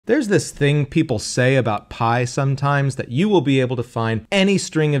There's this thing people say about pi sometimes, that you will be able to find any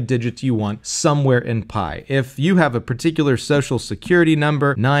string of digits you want somewhere in pi. If you have a particular social security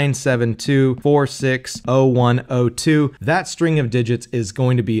number, 972460102, that string of digits is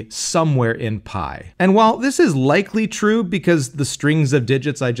going to be somewhere in pi. And while this is likely true because the strings of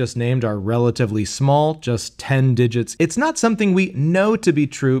digits I just named are relatively small, just 10 digits, it's not something we know to be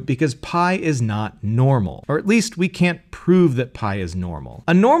true because pi is not normal. Or at least we can't prove that pi is normal.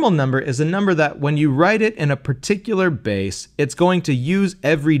 A normal number is a number that when you write it in a particular base, it's going to use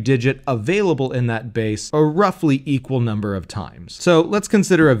every digit available in that base a roughly equal number of times. So let's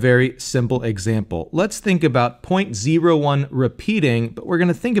consider a very simple example. Let's think about 0.01 repeating, but we're going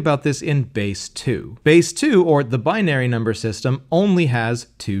to think about this in base 2. Base 2, or the binary number system, only has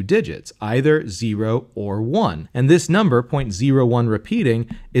 2 digits, either 0 or 1. And this number, 0.01 repeating,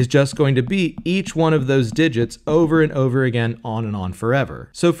 is just going to be each one of those digits over and over again, on and on forever.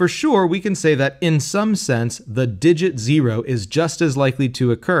 So for sure, we can say that in some sense, the digit 0 is just as likely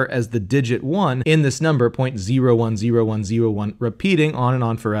to occur as the digit 1 in this number 0.010101 repeating on and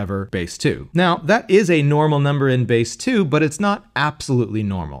on forever, base 2. Now, that is a normal number in base 2, but it's not absolutely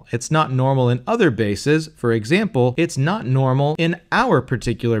normal. It's not normal in other bases. For example, it's not normal in our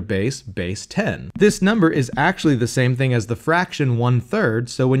particular base, base 10. This number is actually the same thing as the fraction 1/3,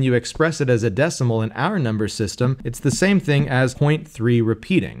 so when you express it as a decimal in our number system, it's the same thing as 0.3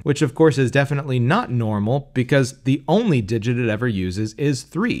 repeating, which of course is definitely not normal because the only digit it ever uses is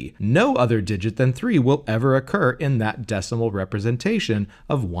 3. No other digit than 3 will ever occur in that decimal representation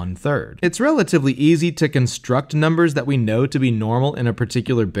of 1/3. It's relatively easy to construct numbers that we know to be normal in a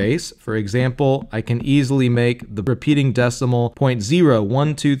particular base. For example, I can easily make the repeating decimal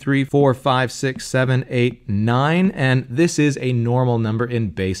 0.0123456789, and this is a normal number in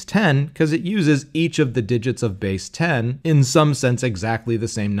base 10 because it uses each of the digits of base 10 in some sense exactly the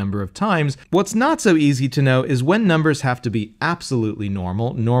same number of times. What's not so easy to know is when numbers have to be absolutely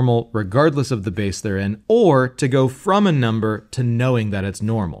normal regardless of the base they're in, or to go from a number to knowing that it's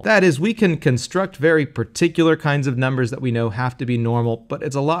normal. That is, we can construct very particular kinds of numbers that we know have to be normal, but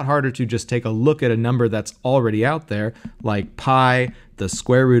it's a lot harder to just take a look at a number that's already out there, like pi, the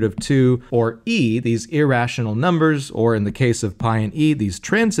square root of 2, or e, these irrational numbers, or in the case of pi and e, these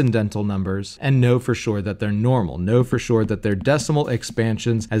transcendental numbers, and know for sure that they're normal, know for sure that their decimal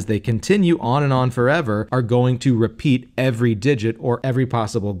expansions, as they continue on and on forever, are going to repeat every digit or every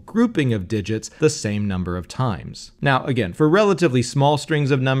possible grouping of digits the same number of times. Now, again, for relatively small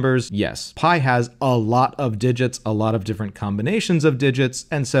strings of numbers, yes, pi has a lot of digits, a lot of different combinations of digits,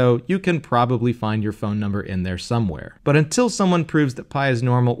 and so you can probably find your phone number in there somewhere. But until someone proves that pi is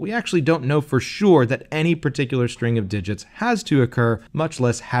normal, we actually don't know for sure that any particular string of digits has to occur, much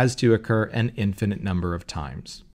less has to occur an infinite number of times.